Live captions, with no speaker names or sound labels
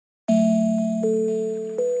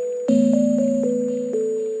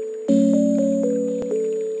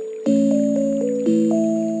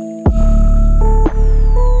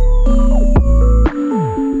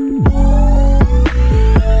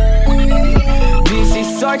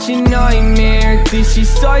such a nightmare. This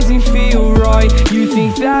just doesn't feel right. You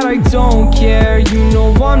think that I don't care. You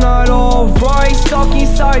know I'm not alright. Stuck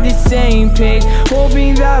inside the same page,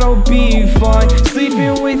 hoping that I'll be fine.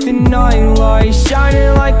 Sleeping with the nightlight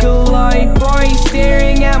shining like a light bright,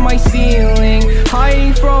 staring at my ceiling,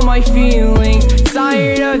 hiding from my feelings.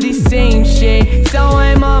 Tired of the same shit. Tell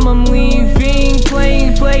my mom I'm leaving,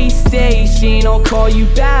 playing PlayStation. I'll call you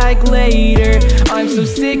back later. I'm so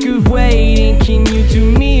sick of waiting. Can you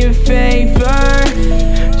do me a favor?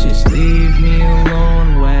 Just leave me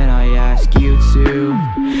alone when I ask you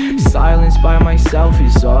to. Silence by myself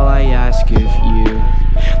is all I ask of you.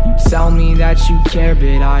 You tell me that you care,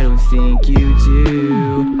 but I don't think you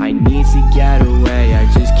do. I need to get away,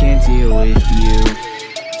 I just can't deal with you.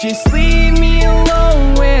 Just leave me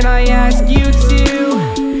alone when I ask you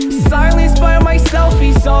to. Silence by myself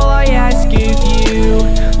is all I ask of you.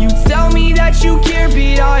 You tell me that you care,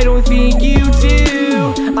 but I don't think you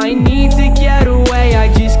do. I need to get away,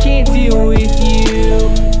 I just can't deal with you.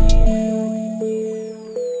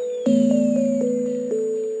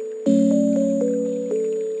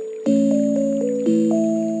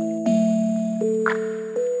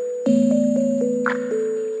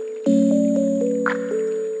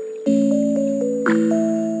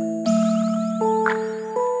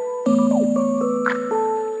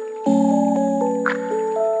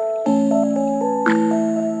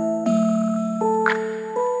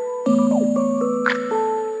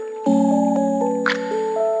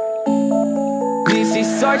 This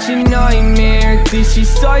is such a nightmare. This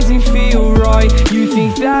just doesn't feel right. You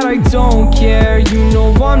think that I don't care. You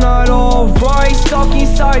know I'm not alright. Stuck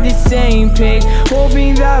inside the same page,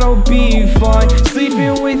 hoping that I'll be fine.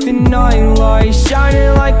 Sleeping with the nightlight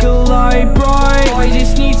shining like a light bright. I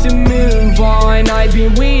just need to move on. I've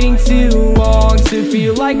been waiting too long to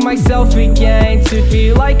feel like myself again, to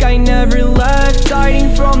feel like I never left.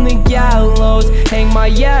 Hiding from the gallows, hang my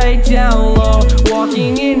head down low,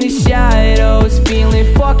 walking in the shadows,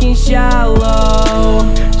 feeling fucking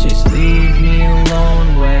shallow. Just leave me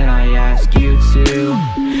alone when I ask you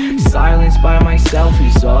to. Silence by myself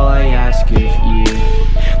is all I ask of you.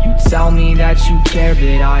 You tell me that you care,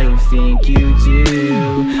 but I don't think you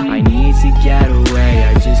do. I need to get away,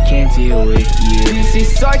 I just can't deal with you. This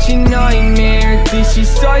is such a nightmare. This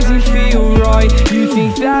just doesn't feel right. You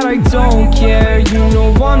think that I don't care. You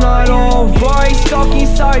know I'm not alright. Stuck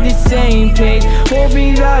inside the same page,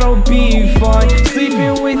 hoping that I'll be fine.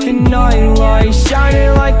 Sleeping with the nightlight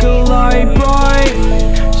shining like a light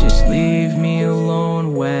bright. Just leave me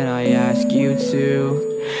alone when I ask you to.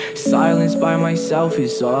 Silence by myself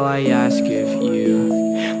is all I ask of you.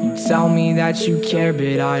 You tell me that you care,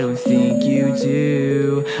 but I don't think you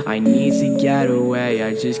do. I need to get away,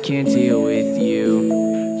 I just can't deal with you.